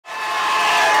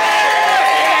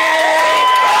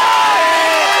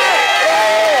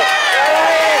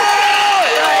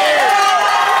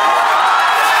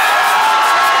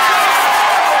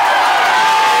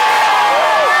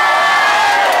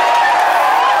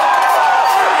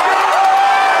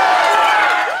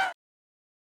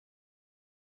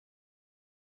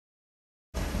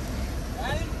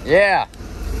Yeah.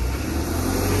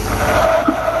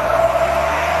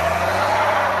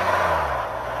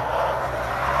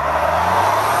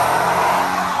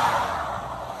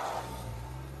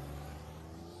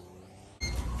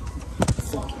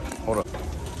 Hold up.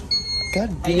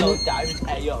 God damn it.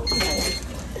 Hey yo,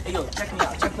 check me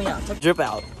out, check me out. Drip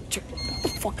out. Check the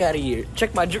fuck out of here.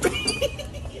 Check my drip.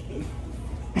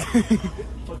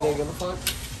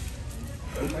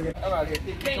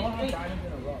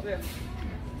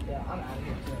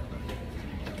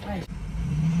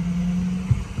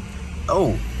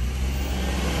 Oh.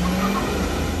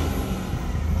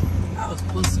 That was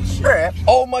pussy shit.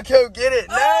 Oh, my coat, get it.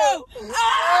 No. Oh!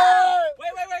 Oh!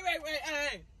 Wait.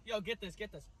 Hey. Yo, get this.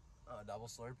 Oh, double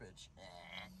slurpage.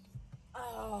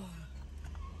 Oh.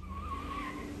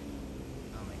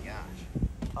 Oh my gosh.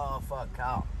 Oh, fuck,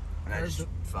 Kyle. And I just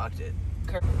fucked it.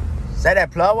 Is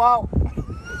that plug wall?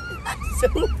 So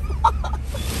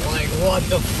Like, what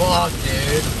the fuck,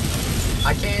 dude?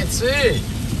 I can't see.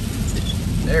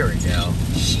 There we go.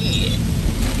 Shit.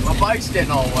 My bike's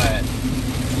getting all wet.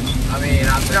 I mean,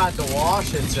 I forgot to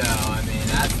wash it, so, I mean,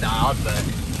 that's not, but...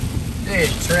 Dude,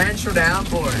 torrential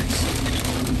downpours.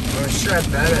 We're shred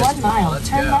better. 1 mile. Let's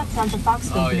Turn go. left onto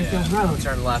Foxfield Deerfield Road.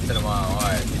 Turn left in a mile.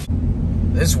 Alright.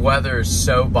 This weather is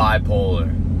so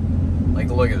bipolar. Like,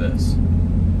 look at this.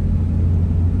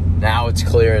 Now it's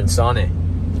clear and sunny.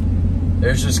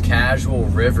 There's just casual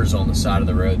rivers on the side of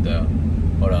the road, though.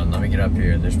 Hold on, let me get up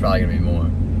here. There's probably gonna be more.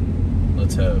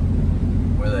 Let's hope.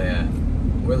 Where are they at?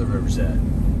 Where are the rivers at?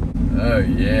 Oh,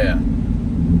 yeah.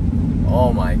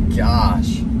 Oh, my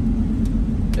gosh.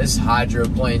 This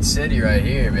hydroplane city right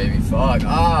here, baby. Fuck.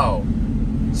 Oh.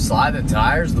 Slide the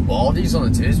tires, the baldies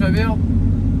on the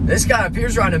Two'smobile? This guy up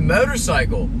here's riding a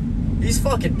motorcycle. He's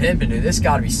fucking pimping, dude. This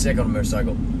gotta be sick on a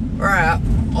motorcycle. Alright.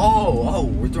 Oh,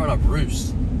 we're throwing up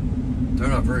roost.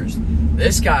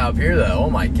 This guy up here, though, oh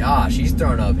my gosh, he's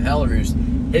throwing up hella roost.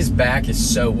 His back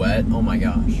is so wet. Oh my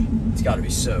gosh. It's gotta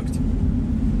be soaked.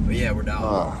 But yeah, we're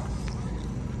down.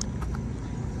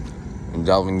 In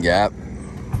Doublin Gap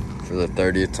for the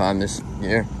 30th time this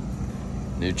year.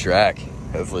 New track.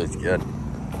 Hopefully it's good.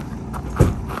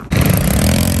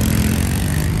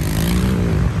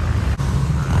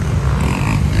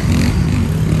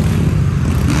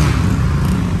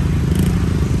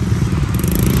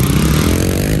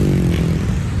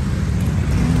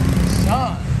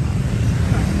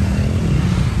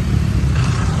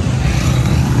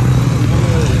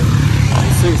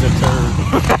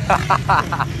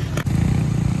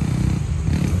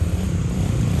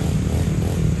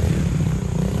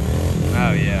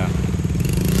 Oh yeah.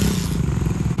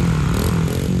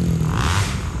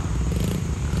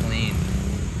 Clean.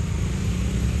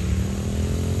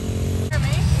 Hear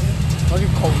me? Look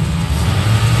at cold.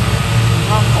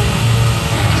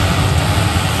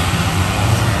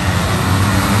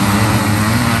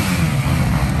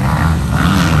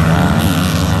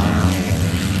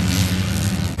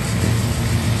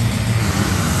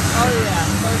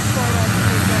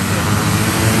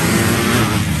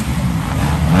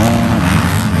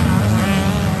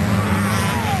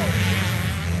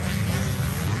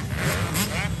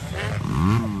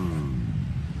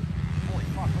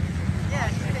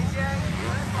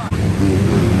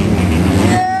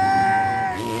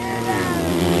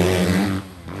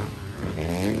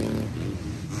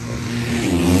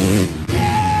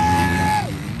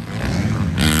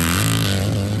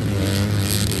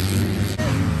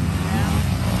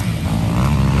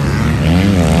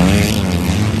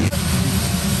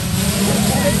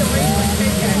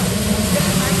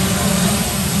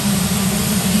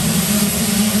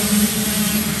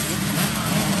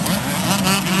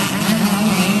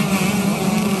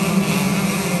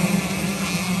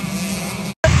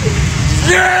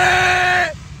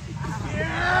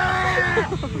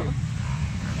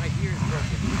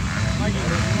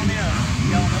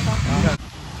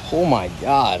 Oh my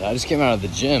God, I just came out of the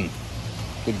gym.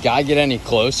 Could guy get any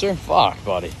closer? Fuck,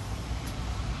 buddy.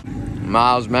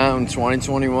 Miles Mountain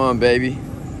 2021, baby.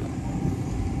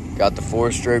 Got the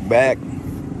 4-stroke back.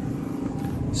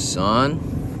 Son.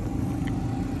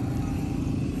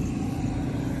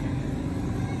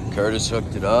 Curtis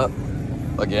hooked it up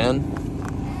again.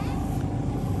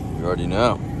 You already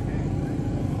know.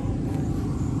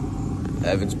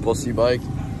 Evan's pussy bike.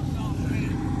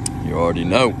 You already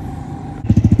know.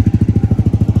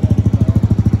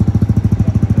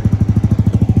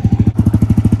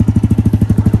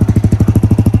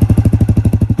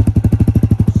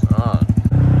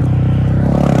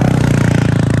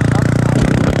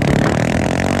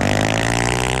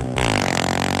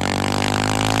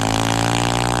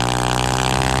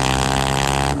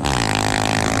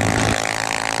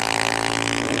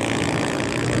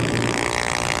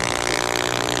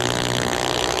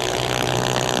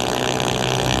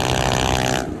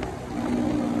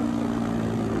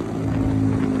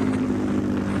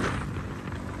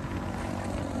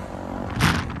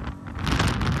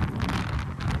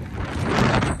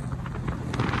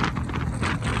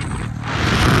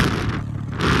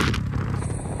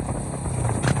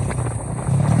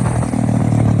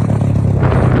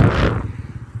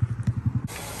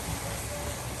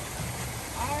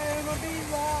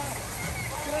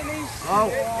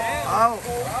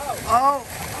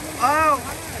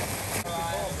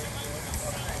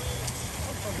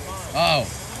 Oh.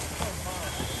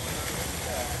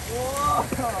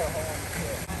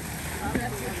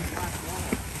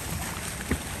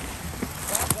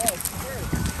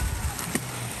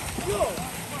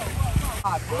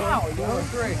 Wow, you're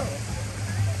great.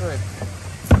 Good.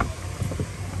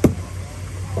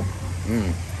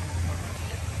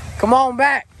 Come on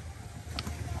back.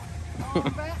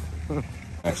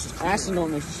 Ashton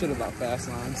don't know shit about fast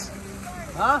lines.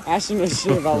 Huh? Ashton knows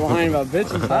shit about lying about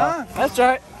bitches. Huh? That's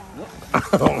right.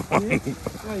 Oh my.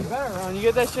 Yeah, you better run. You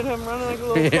get that shit him running like a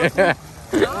little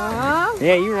pussy? Uh-huh.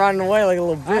 Yeah, you running away like a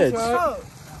little bitch.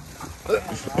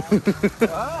 That's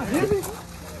right.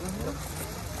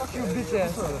 Fuck you, bitch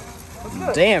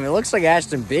ass. Damn, it looks like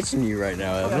Ashton bitching you right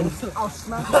now, Evan. I'll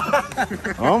smack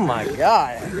you. Oh my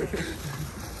god.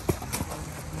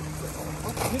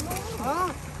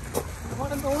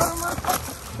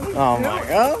 Oh my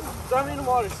god. Throw me in the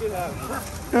water, see what happens.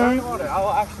 Throw me in the water. I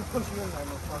will actually push you in there,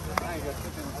 motherfucker. Now you got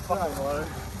stick in the fucking water.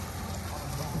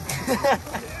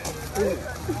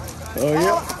 Oh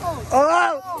yeah.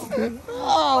 Oh!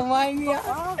 Oh my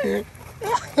god.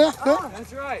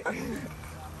 That's right.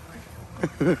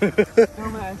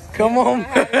 Come on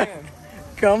back.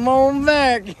 Come on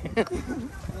back. He's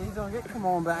gonna get come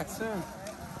on back soon.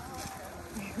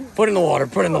 Put in the water,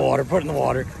 put in the water, put in the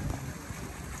water.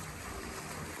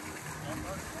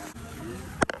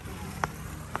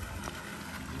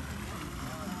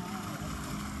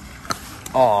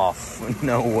 Off.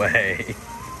 No way.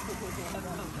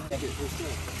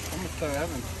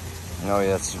 Oh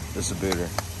yeah, it's a booter.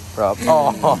 Prop.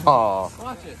 Oh.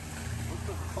 Watch it.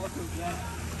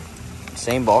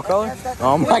 Same ball color?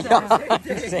 Oh my god.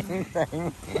 Same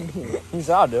thing. He's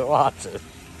out to watch it.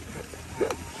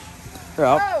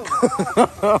 Prop.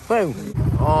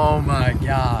 Oh my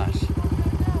gosh.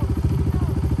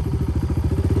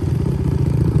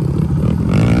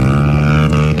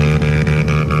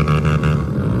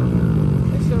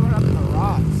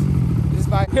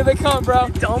 Here they come, bro.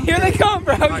 Here they come,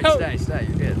 bro. Right, stay,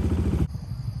 you're good.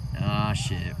 Ah,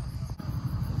 shit.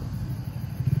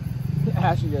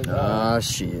 Ah,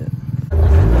 shit.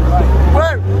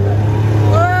 Whoa!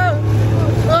 Whoa!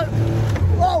 Whoa!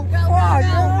 Whoa!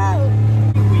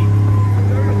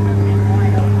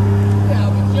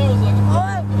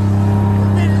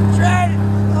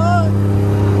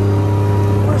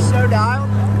 We're so dialed.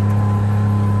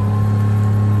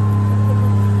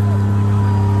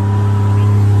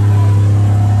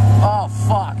 Oh,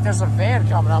 fuck. There's a van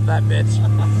coming up that bitch.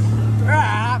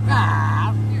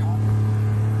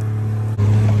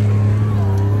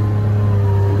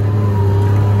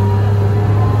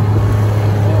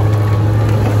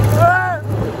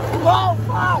 Oh,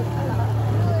 fuck.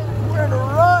 We're in a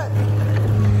rut.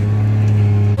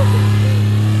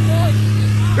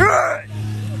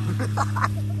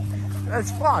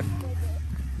 That's fun.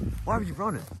 Why would you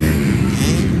run it?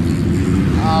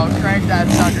 Oh, crank that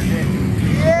sucker, dude.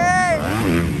 Yeah!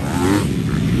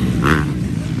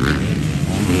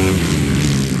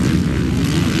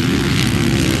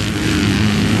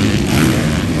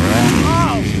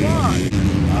 Oh, fuck!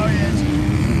 Oh, yes.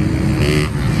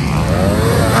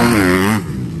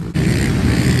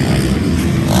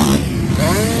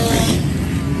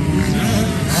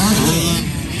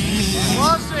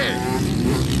 Lost it!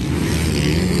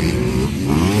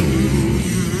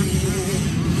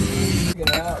 Get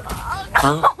out.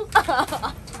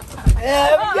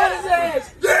 Yeah, we got his ass!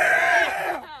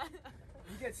 Yeah!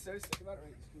 You get so sick about it,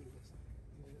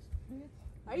 right?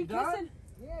 Are you kissing?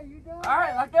 Yeah, you done.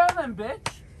 Alright, let go then,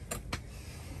 bitch.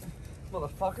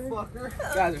 Motherfucker. You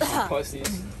guys are some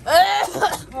pussies.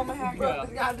 Oh, my hair broke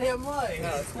his goddamn leg. No,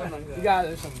 it's fine like that. You guys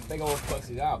are some big old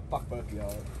pussies. I'll fuck both of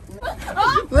y'all.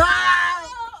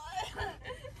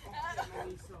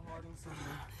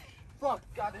 Fuck,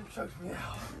 goddamn choked me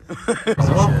out.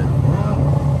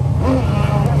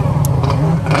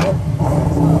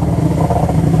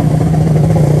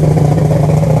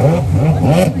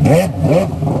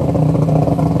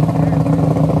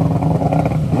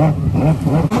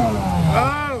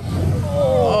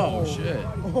 Oh, shit.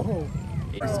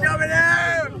 It's coming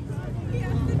out!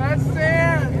 That's it!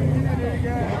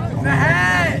 The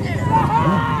hat!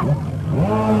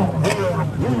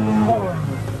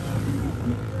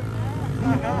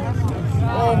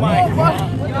 Oh my god!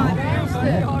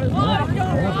 It's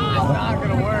not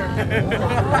gonna work.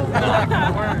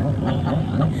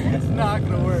 It's not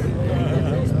gonna work.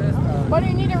 What do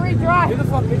you need to redrive? Who the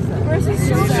fuck is that? Where's his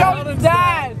shoes? Sheldon's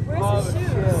dad! Where's his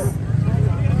shoes?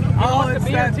 Oh, it's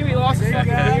that too. He lost his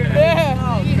fucking beard. Yeah.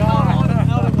 Oh god.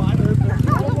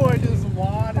 Oh boy, just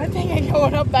water. I think I'm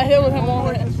going up that hill with him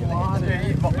on it.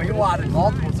 You watched it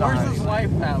multiple times. Where's his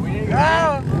wife at? We need to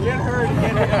get her to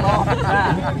get him off the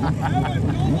back.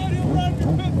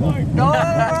 Don't let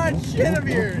him run shit of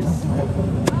yours.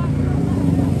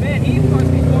 Man, he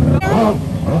must be fucked up.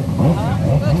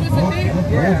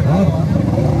 Yeah.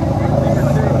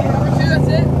 That's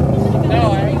it? No,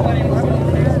 I ain't letting him run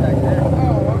back there.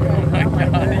 Oh, okay. Oh my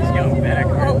god, he's going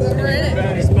backwards. Oh, we're in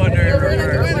it. He's putting her in We're in it,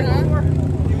 reverse. huh?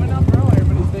 He went up earlier,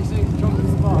 but they say he's jumping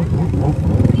the spot.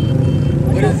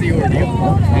 What is the ordeal?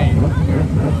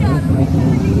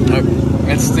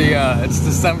 It's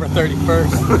December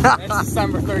 31st. It's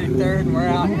December 33rd, and we're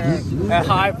out here at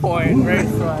High Point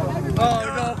Raceway. Oh,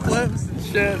 we're doing flips and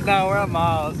shit. No, we're at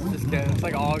Miles. Just kidding. It's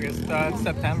like August. It's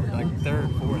September, like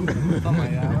 3rd, 4th, something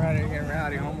like that. We're out here getting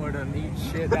rowdy. Homeward and eat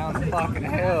shit down the fucking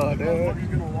hill, dude.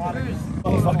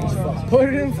 Put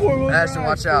it in 4-wheel drive. Ashton,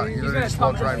 watch out. You literally just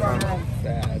walked right in front of him.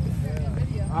 Bad.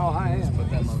 Oh, I am. Put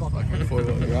that motherfucker in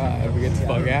 4-wheel drive. We get the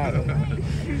fuck out of it.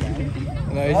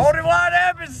 Hold it, what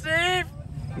happened, Steve?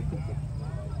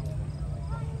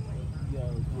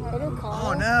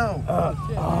 Oh no!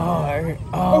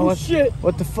 Oh shit!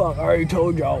 What the fuck? I already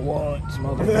told y'all once,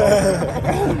 motherfucker.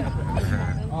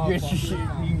 Get your shit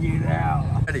and you get out.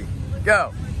 Ready,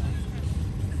 go!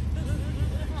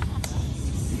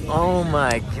 Oh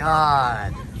my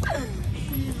god!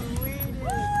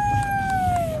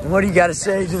 What do you got to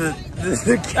say to the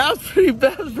That's pretty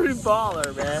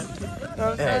baller, man.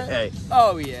 Hey!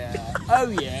 Oh yeah! Oh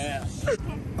yeah!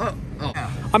 Oh!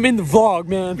 I'm in the vlog,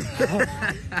 man. 2, 3.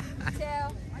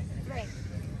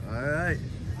 All right.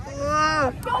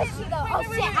 Oh shit! I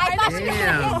thought you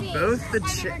Damn! Both the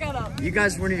you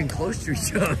guys weren't even close to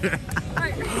each other.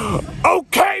 Okay, Bill.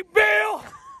 Okay, ready? 1, 2,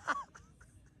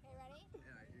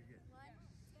 3.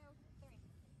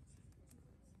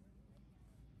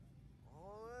 Oh,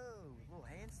 little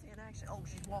handstand action. Oh,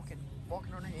 she's walking on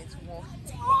her hands and walking.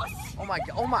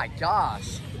 Oh my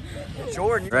gosh.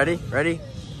 Jordan, ready?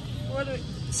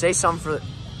 Say something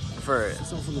for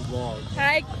Something for the vlog.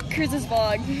 Hi, Cruz's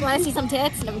vlog. Want to see some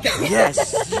tits? No, I'm kidding.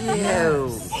 yes.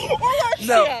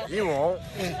 No, you won't.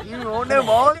 You won't. No,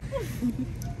 Mom.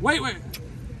 Wait.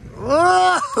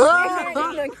 Whoa.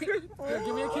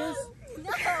 Give me a kiss.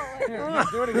 No. Here,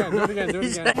 do it again.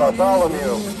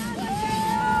 Bartholomew.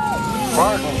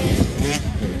 Martin.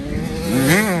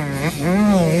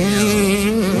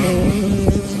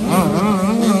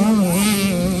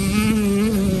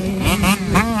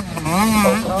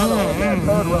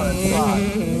 Third run slide.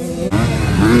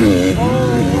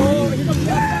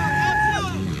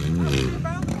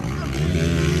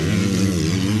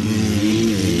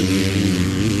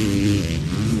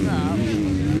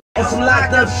 And some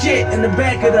locked up shit in the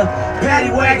back of the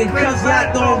paddy wagon, cuz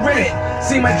locked on rent.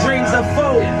 See my dreams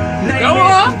unfold,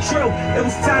 nightmares come true. It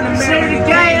was time to marry the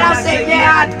game. I said,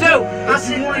 yeah, I do. I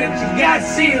said, you gotta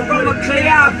see it from a clear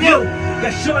eye view.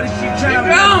 Got shorty, she tryna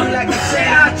run me like I say I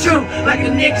true. Like a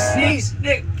nigga sneeze,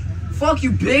 nigga. Fuck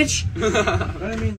you, bitch.